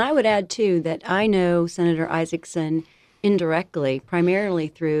 Well, and I would add, too, that I know Senator Isakson indirectly, primarily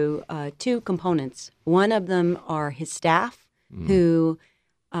through two components. One of them are his staff, who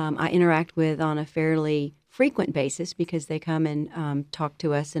I interact with on a fairly frequent basis because they come and talk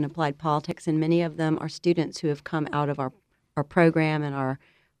to us in applied politics, and many of them are students who have come out of our program and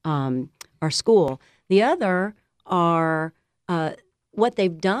our school. The other are what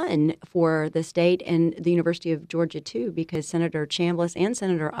they've done for the state and the University of Georgia, too, because Senator Chambliss and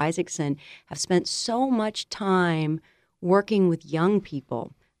Senator Isakson have spent so much time working with young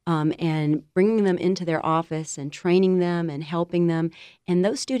people and bringing them into their office and training them and helping them. And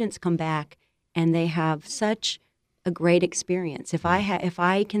those students come back and they have such a great experience. If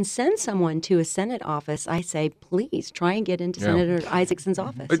I can send someone to a Senate office, I say, please try and get into Senator Isakson's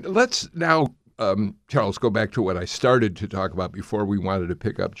office. Let's now, Charles, go back to what I started to talk about before we wanted to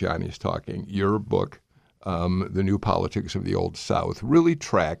pick up Johnny's talking. Your book, The New Politics of the Old South, really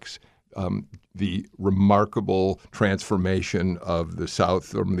tracks the remarkable transformation of the South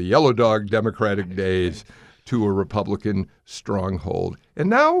from the Yellow Dog Democratic days to a Republican stronghold.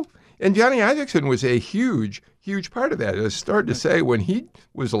 And Johnny Isakson was a huge part of that. I started to say when he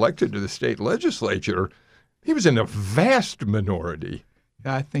was elected to the state legislature, he was in a vast minority.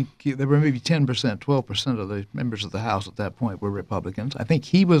 I think there were maybe 10%, 12% of the members of the House at that point were Republicans. I think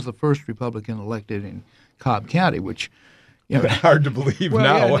he was the first Republican elected in Cobb County, which hard to believe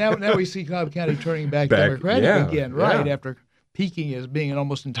now. Yeah, now we see Cobb County turning back Democratic again, right, after peaking as being an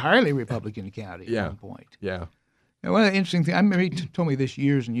almost entirely Republican county at one point. Yeah. Now, one of the interesting things, I remember he told me this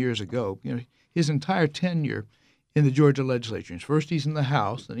years and years ago, his entire tenure in the Georgia legislature. First he's in the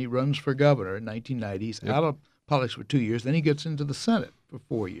House, then he runs for governor in 1990. He's out of politics for 2 years, then he gets into the Senate for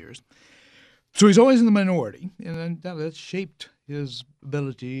 4 years. So he's always in the minority, and then that's shaped his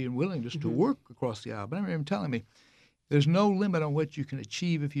ability and willingness to work across the aisle. But I remember him telling me, there's no limit on what you can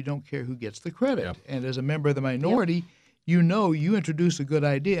achieve if you don't care who gets the credit. Yep. And as a member of the minority, you introduce a good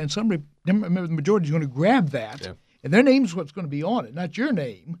idea, and some member of the majority is going to grab that, and their name's what's going to be on it, not your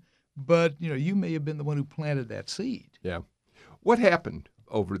name, but you may have been the one who planted that seed. Yeah. What happened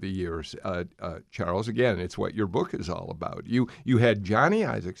over the years, Charles? Again, it's what your book is all about. You had Johnny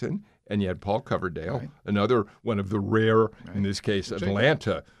Isakson, and you had Paul Coverdale, another one of the rare, in this case,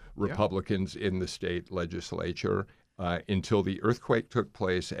 Atlanta Republicans in the state legislature. Until the earthquake took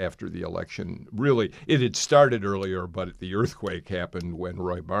place after the election. Really, it had started earlier, but the earthquake happened when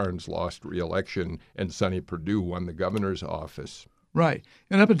Roy Barnes lost re-election and Sonny Perdue won the governor's office. Right.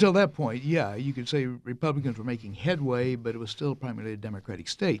 And up until that point, you could say Republicans were making headway, but it was still primarily a Democratic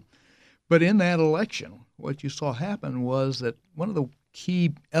state. But in that election, what you saw happen was that one of the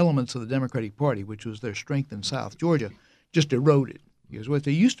key elements of the Democratic Party, which was their strength in South Georgia, just eroded. Because what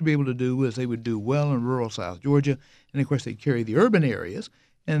they used to be able to do was they would do well in rural South Georgia, and of course they'd carry the urban areas,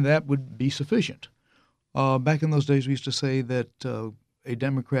 and that would be sufficient. Back in those days, we used to say that a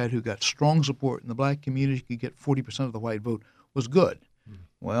Democrat who got strong support in the black community could get 40% of the white vote was good.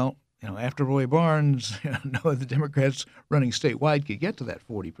 Well, after Roy Barnes, the Democrats running statewide could get to that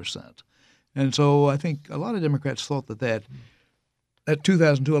 40%. And so I think a lot of Democrats thought that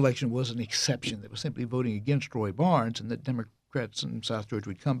 2002 election was an exception. They were simply voting against Roy Barnes, and that Democrats in South Georgia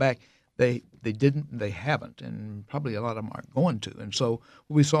would come back. They didn't, and they haven't, and probably a lot of them aren't going to. And so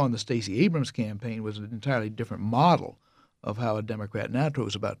what we saw in the Stacey Abrams campaign was an entirely different model of how a Democrat now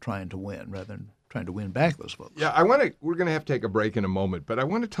was about trying to win rather than trying to win back those votes. Yeah, we're going to have to take a break in a moment, but I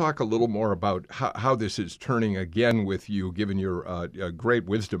want to talk a little more about how this is turning again with you, given your great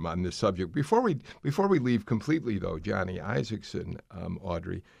wisdom on this subject. Before we leave completely, though, Johnny Isakson,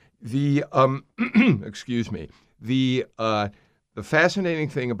 Audrey, the excuse me, the fascinating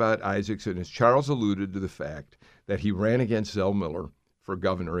thing about Isakson is Charles alluded to the fact that he ran against Zell Miller for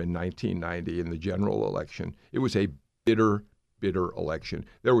governor in 1990 in the general election. It was a bitter election.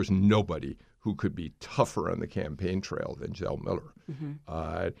 There was nobody who could be tougher on the campaign trail than Zell Miller.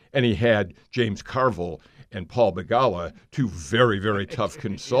 Mm-hmm. And he had James Carville and Paul Begala, two very, very tough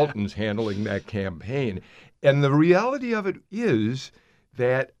consultants handling that campaign. And the reality of it is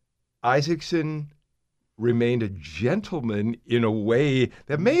that Isakson remained a gentleman in a way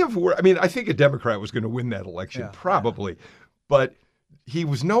that may have worked. I mean, I think a Democrat was going to win that election, probably. But he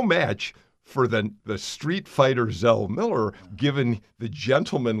was no match for the street fighter Zell Miller, given the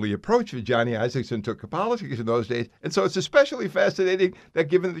gentlemanly approach that Johnny Isakson took to politics in those days. And so it's especially fascinating that,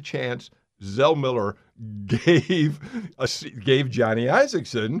 given the chance, Zell Miller gave Johnny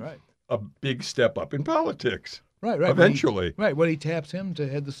Isakson a big step up in politics. Right. Eventually. When he taps him to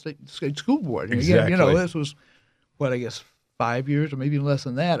head the state school board. And exactly. Again, this was, 5 years or maybe less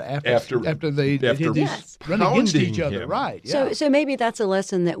than that after they hit these running against each other. Him. Right. Yeah. So maybe that's a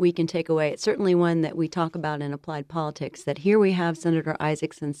lesson that we can take away. It's certainly one that we talk about in applied politics, that here we have Senator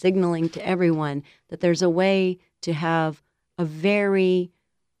Isakson signaling to everyone that there's a way to have a very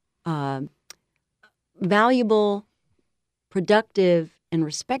valuable, productive, and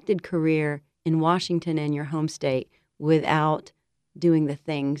respected career in Washington and your home state without doing the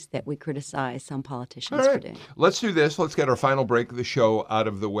things that we criticize some politicians for doing. Let's do this. Let's get our final break of the show out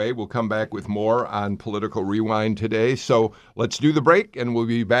of the way. We'll come back with more on Political Rewind today. So let's do the break, and we'll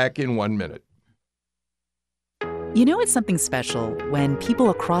be back in 1 minute. You know, it's something special when people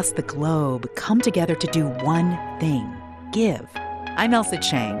across the globe come together to do one thing: give. I'm Elsa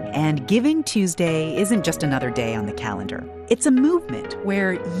Chang, and Giving Tuesday isn't just another day on the calendar. It's a movement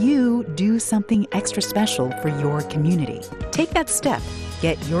where you do something extra special for your community. Take that step.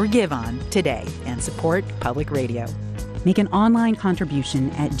 Get your give on today and support public radio. Make an online contribution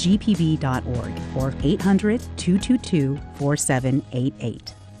at gpb.org or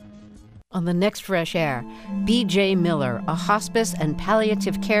 800-222-4788. On the next Fresh Air, B.J. Miller, a hospice and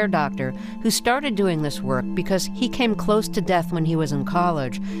palliative care doctor who started doing this work because he came close to death when he was in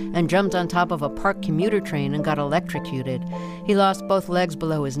college and jumped on top of a parked commuter train and got electrocuted. He lost both legs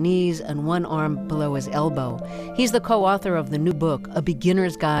below his knees and one arm below his elbow. He's the co-author of the new book, A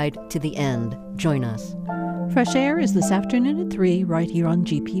Beginner's Guide to the End. Join us. Fresh Air is this afternoon at 3 right here on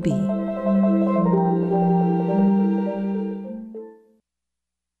GPB.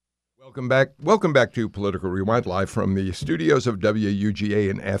 Welcome back to Political Rewind, live from the studios of WUGA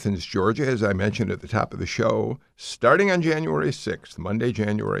in Athens, Georgia. As I mentioned at the top of the show, starting on January 6th, Monday,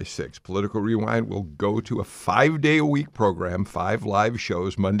 January 6th, Political Rewind will go to a 5-day-a-week program, 5 live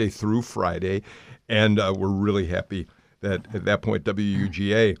shows, Monday through Friday. And we're really happy that at that point,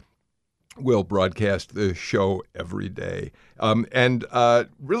 WUGA will broadcast the show every day. And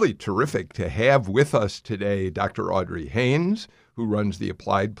really terrific to have with us today Dr. Audrey Haynes, who runs the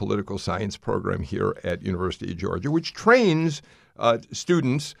Applied Political Science program here at University of Georgia, which trains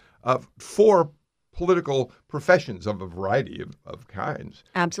students for political professions of a variety of kinds.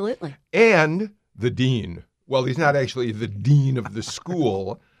 Absolutely. And the dean. Well, he's not actually the dean of the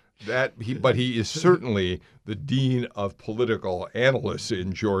school, but he is certainly the dean of political analysts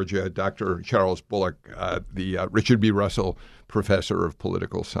in Georgia, Dr. Charles Bullock, the Richard B. Russell Professor of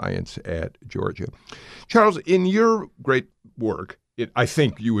Political Science at Georgia. Charles, in your great work, I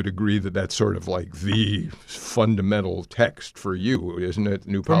think you would agree that that's sort of like the fundamental text for you, isn't it?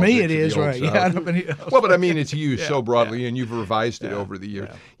 New for me, it is, right? South. Yeah, I don't know. Well, but I mean, it's used so broadly, and you've revised it over the years.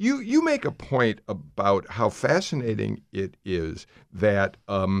 Yeah. You make a point about how fascinating it is that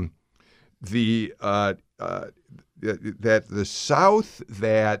that the South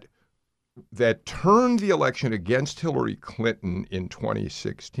that turned the election against Hillary Clinton in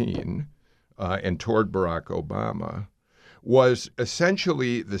 2016 and toward Barack Obama was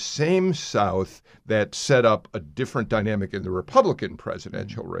essentially the same South that set up a different dynamic in the Republican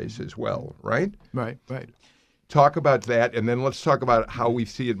presidential race as well, right? Right. talk about that, and then let's talk about how we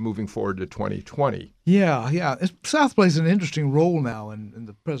see it moving forward to 2020. Yeah. South plays an interesting role now in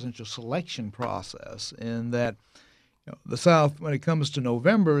the presidential selection process, in that the South, when it comes to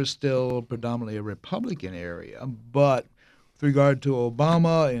November, is still predominantly a Republican area. But with regard to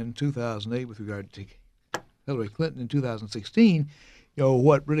Obama in 2008, with regard to Hillary Clinton in 2016,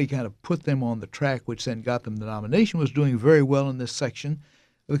 what really kind of put them on the track, which then got them the nomination, was doing very well in this section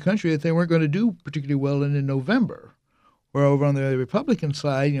of the country that they weren't going to do particularly well in November. Where over on the Republican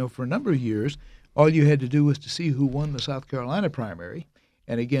side, for a number of years, all you had to do was to see who won the South Carolina primary.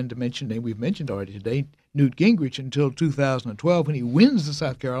 And again, to mention, name we've mentioned already today, Newt Gingrich, until 2012, when he wins the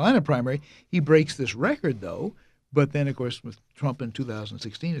South Carolina primary. He breaks this record, though. But then, of course, with Trump in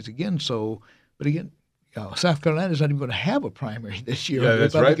 2016, it's again so. But again, South Carolina is not even going to have a primary this year on the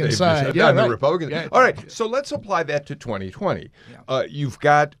Republican side. Yeah, the Republican. Yeah. All right, so let's apply that to 2020. Yeah. You've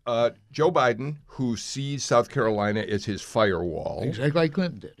got Joe Biden, who sees South Carolina as his firewall. Exactly like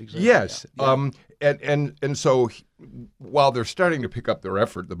Clinton did. Exactly. Yes. Yeah. And so while they're starting to pick up their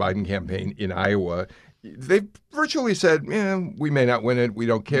effort, the Biden campaign in Iowa, they've virtually said, we may not win it. We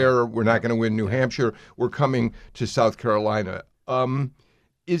don't care. We're not going to win New Hampshire. We're coming to South Carolina.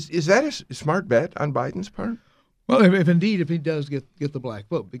 Is that a smart bet on Biden's part? Well, if he does get the black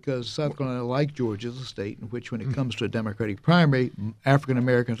vote, because South Carolina, like Georgia, is a state in which, when it comes to a Democratic primary, African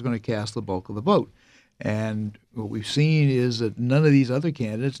Americans are going to cast the bulk of the vote. And what we've seen is that none of these other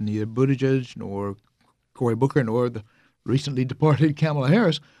candidates, neither Buttigieg nor Cory Booker nor the recently departed Kamala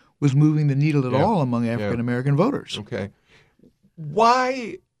Harris, was moving the needle at all among African American voters. Okay.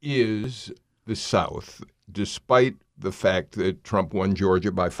 Why is the South, despite the fact that Trump won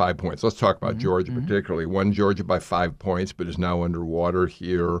Georgia by 5 points. Let's talk about Georgia particularly. Won Georgia by 5 points, but is now underwater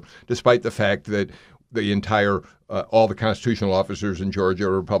here, despite the fact that the entire, all the constitutional officers in Georgia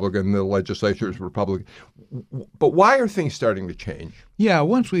are Republican, the legislature is Republican. But why are things starting to change? Yeah,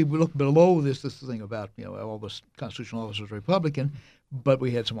 once we look below this thing about, all the constitutional officers are Republican, but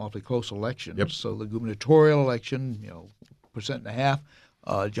we had some awfully close elections. Yep. So the gubernatorial election,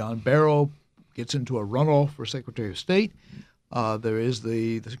 1.5%, John Barrow gets into a runoff for Secretary of State. There is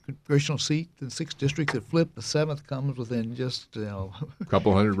the congressional seat in the 6th district that flipped. The 7th comes within just a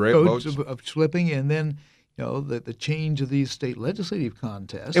couple hundred votes of slipping, and then the change of these state legislative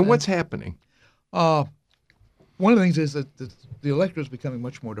contests. And what's happening? One of the things is that the electorate is becoming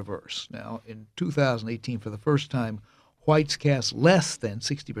much more diverse. Now, in 2018, for the first time, whites cast less than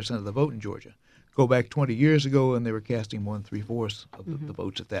 60% of the vote in Georgia. Go back 20 years ago, and they were casting more than 3/4 of the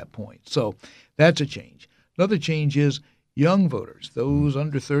votes at that point. So that's a change. Another change is young voters, those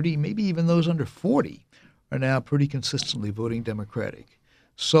under 30, maybe even those under 40, are now pretty consistently voting Democratic.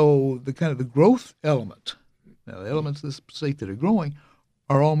 So the growth element, now the elements of this state that are growing,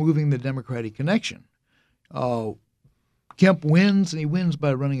 are all moving the Democratic connection. Kemp wins, and he wins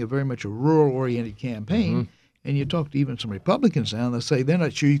by running a very much a rural-oriented campaign. And you talk to even some Republicans now, and they say they're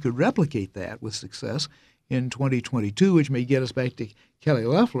not sure you could replicate that with success in 2022, which may get us back to Kelly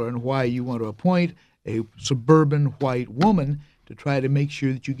Loeffler and why you want to appoint a suburban white woman to try to make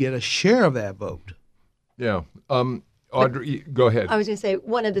sure that you get a share of that vote. Yeah. Audrey, go ahead. I was going to say,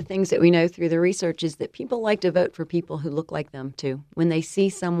 one of the things that we know through the research is that people like to vote for people who look like them, too. When they see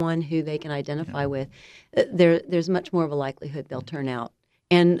someone who they can identify with, there's much more of a likelihood they'll turn out.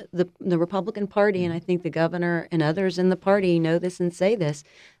 And the Republican Party, and I think the governor and others in the party know this and say this,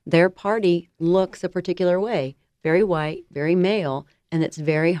 their party looks a particular way, very white, very male, and it's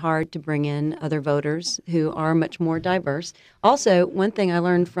very hard to bring in other voters who are much more diverse. Also, one thing I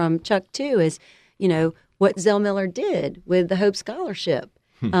learned from Chuck, too, is, what Zell Miller did with the Hope Scholarship.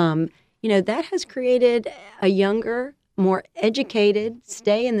 That has created a younger, more educated,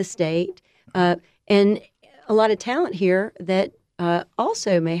 stay in the state, and a lot of talent here that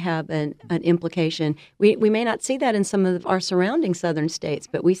also may have an implication. We may not see that in some of our surrounding southern states,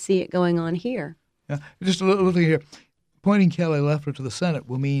 but we see it going on here. Yeah, just a little thing here. Appointing Kelly Loeffler to the Senate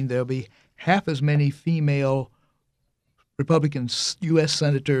will mean there'll be half as many female Republican U.S.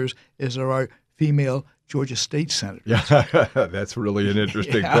 senators as there are female Georgia state senators. Yeah, that's really an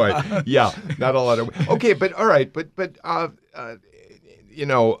interesting point. Yeah, not a lot of. Okay, but all right, but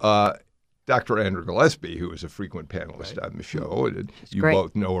Dr. Andrew Gillespie, who is a frequent panelist on the show, and you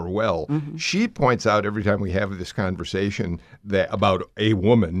both know her well. She points out every time we have this conversation that about a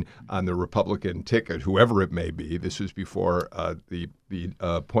woman on the Republican ticket, whoever it may be. This was before the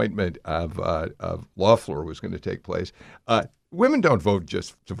appointment of Loeffler was going to take place. Women don't vote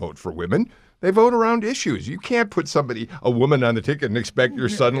just to vote for women. They vote around issues. You can't put a woman on the ticket and expect you're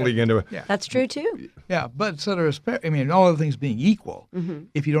suddenly going to. Yeah. That's true, too. Yeah, but all other things being equal,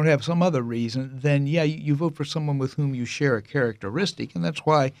 if you don't have some other reason, then, you vote for someone with whom you share a characteristic. And that's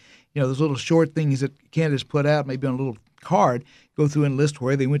why, those little short things that candidates put out, maybe on a little card, go through and list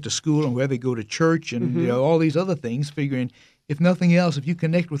where they went to school and where they go to church and, all these other things, figuring, if nothing else, if you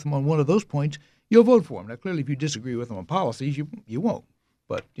connect with them on one of those points, you'll vote for them. Now, clearly, if you disagree with them on policies, you won't.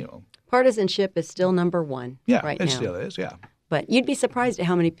 But, partisanship is still number one right now. It still is, yeah. But you'd be surprised at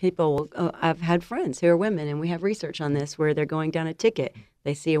how many people I've had friends who are women, and we have research on this, where they're going down a ticket.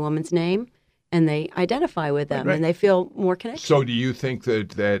 They see a woman's name, and they identify with them, and they feel more connected. So do you think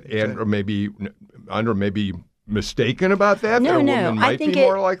that Andra may be mistaken about that? No, that a no. woman might be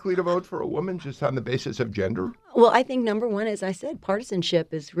more likely to vote for a woman just on the basis of gender? Well, I think number one, as I said,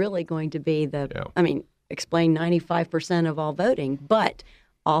 partisanship is really going to be explain 95% of all voting, but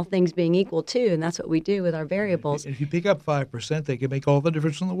all things being equal, too, and that's what we do with our variables. If you pick up 5%, they can make all the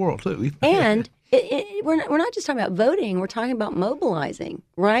difference in the world, too. And we're not just talking about voting. We're talking about mobilizing,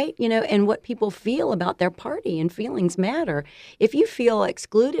 right? And what people feel about their party, and feelings matter. If you feel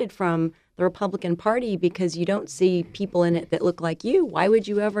excluded from the Republican Party because you don't see people in it that look like you, why would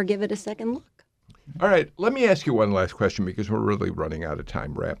you ever give it a second look? All right, let me ask you one last question because we're really running out of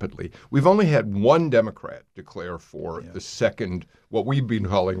time rapidly. We've only had one Democrat declare for the second, what we've been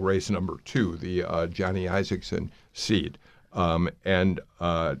calling race number 2, the Johnny Isakson seat. And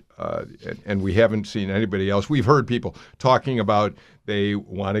we haven't seen anybody else. We've heard people talking about they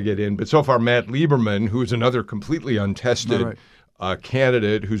want to get in, but so far Matt Lieberman, who's another completely untested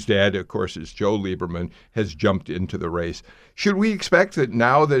candidate whose dad, of course, is Joe Lieberman, has jumped into the race. Should we expect that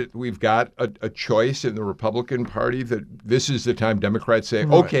now that we've got a choice in the Republican Party, that this is the time Democrats say,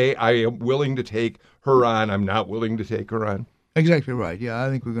 okay, I am willing to take her on, I'm not willing to take her on? Exactly right. Yeah, I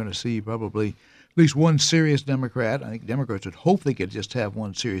think we're going to see probably at least one serious Democrat. I think Democrats would hope they could just have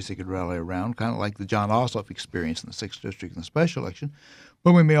one serious they could rally around, kind of like the John Ossoff experience in the 6th District in the special election.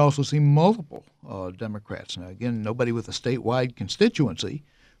 But we may also see multiple Democrats. Now, again, nobody with a statewide constituency,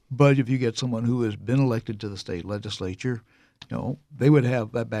 but if you get someone who has been elected to the state legislature, they would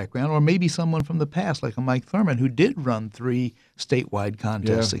have that background, or maybe someone from the past, like a Mike Thurmond, who did run 3 statewide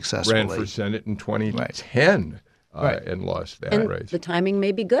contests successfully. Ran for Senate in 2010 and lost that race. The timing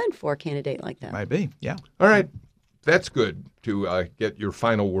may be good for a candidate like that. Might be, yeah. All right. That's good to get your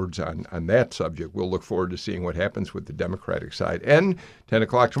final words on that subject. We'll look forward to seeing what happens with the Democratic side. And 10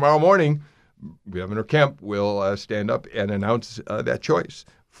 o'clock tomorrow morning, Governor Kemp will stand up and announce that choice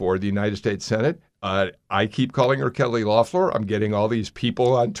for the United States Senate. I keep calling her Kelly Loeffler. I'm getting all these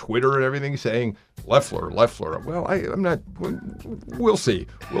people on Twitter and everything saying Loeffler. Well, I'm not. We'll see.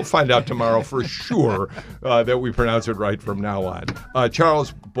 We'll find out tomorrow for sure that we pronounce it right from now on.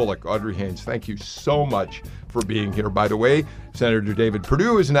 Charles Bullock, Audrey Haynes, thank you so much for being here. By the way, Senator David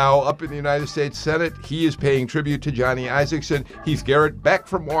Perdue is now up in the United States Senate. He is paying tribute to Johnny Isakson. Heath Garrett back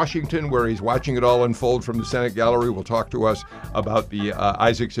from Washington, where he's watching it all unfold from the Senate gallery, will talk to us about the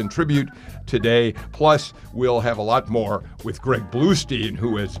Isakson tribute today. Plus, we'll have a lot more with Greg Bluestein,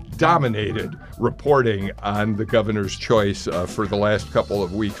 who has dominated reporting on the governor's choice for the last couple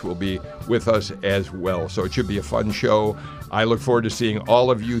of weeks, will be with us as well. So it should be a fun show. I look forward to seeing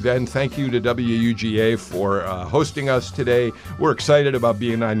all of you then. Thank you to WUGA for hosting us today. We're excited about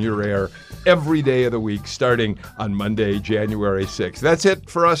being on your air every day of the week, starting on Monday, January 6th. That's it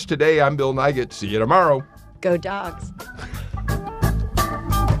for us today. I'm Bill Nigut. See you tomorrow. Go Dogs.